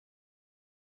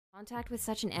Contact with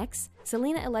such an ex?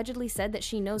 Selena allegedly said that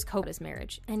she knows Coda's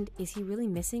marriage. And is he really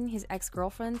missing his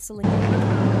ex-girlfriend, Selena?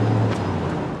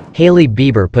 Hailey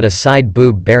Bieber put a side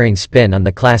boob-bearing spin on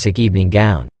the classic evening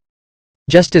gown.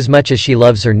 Just as much as she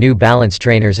loves her New Balance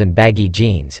trainers and baggy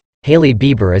jeans, Hailey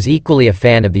Bieber is equally a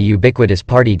fan of the ubiquitous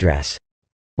party dress.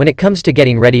 When it comes to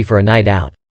getting ready for a night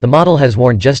out, the model has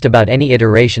worn just about any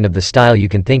iteration of the style you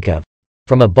can think of,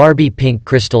 from a Barbie pink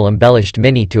crystal-embellished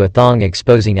mini to a thong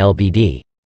exposing LBD.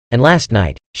 And last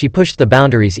night, she pushed the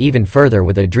boundaries even further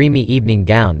with a dreamy evening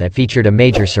gown that featured a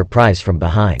major surprise from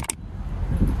behind.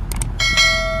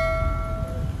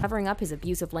 Covering up his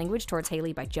abusive language towards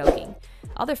Hailey by joking.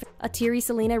 A teary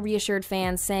Selena reassured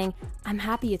fans, saying, "I'm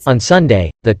happy it's..." On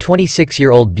Sunday, the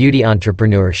 26-year-old beauty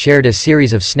entrepreneur shared a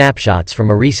series of snapshots from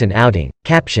a recent outing,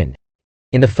 captioned,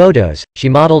 "In the photos, she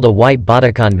modeled a white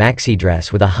bodycon maxi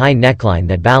dress with a high neckline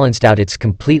that balanced out its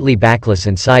completely backless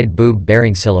and side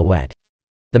boob-bearing silhouette.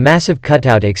 The massive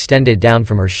cutout extended down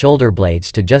from her shoulder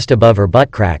blades to just above her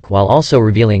butt crack while also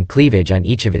revealing cleavage on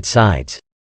each of its sides."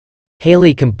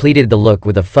 Hailey completed the look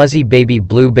with a fuzzy baby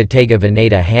blue Bottega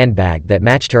Veneta handbag that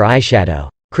matched her eyeshadow,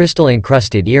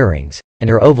 crystal-encrusted earrings, and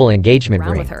her oval engagement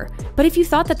ring. With her. But if you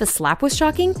thought that the slap was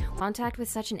shocking, contact with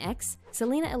such an ex?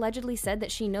 Selena allegedly said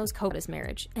that she knows Coda's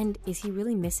marriage. And is he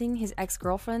really missing his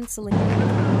ex-girlfriend, Selena?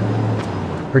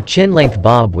 Her chin-length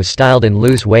bob was styled in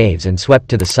loose waves and swept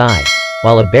to the side,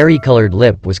 while a berry-colored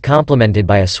lip was complemented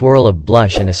by a swirl of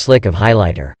blush and a slick of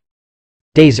highlighter.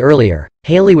 Days earlier,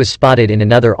 Hailey was spotted in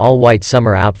another all-white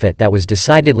summer outfit that was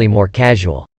decidedly more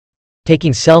casual.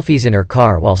 Taking selfies in her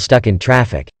car while stuck in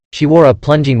traffic, she wore a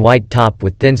plunging white top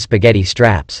with thin spaghetti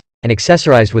straps, and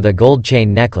accessorized with a gold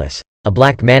chain necklace, a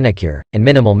black manicure, and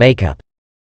minimal makeup.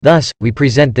 Thus, we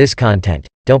present this content.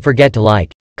 Don't forget to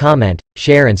like, comment,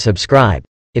 share and subscribe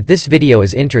if this video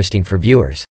is interesting for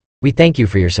viewers. We thank you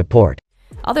for your support.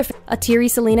 A teary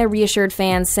Selena reassured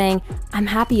fans, saying, "I'm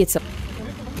happy it's..."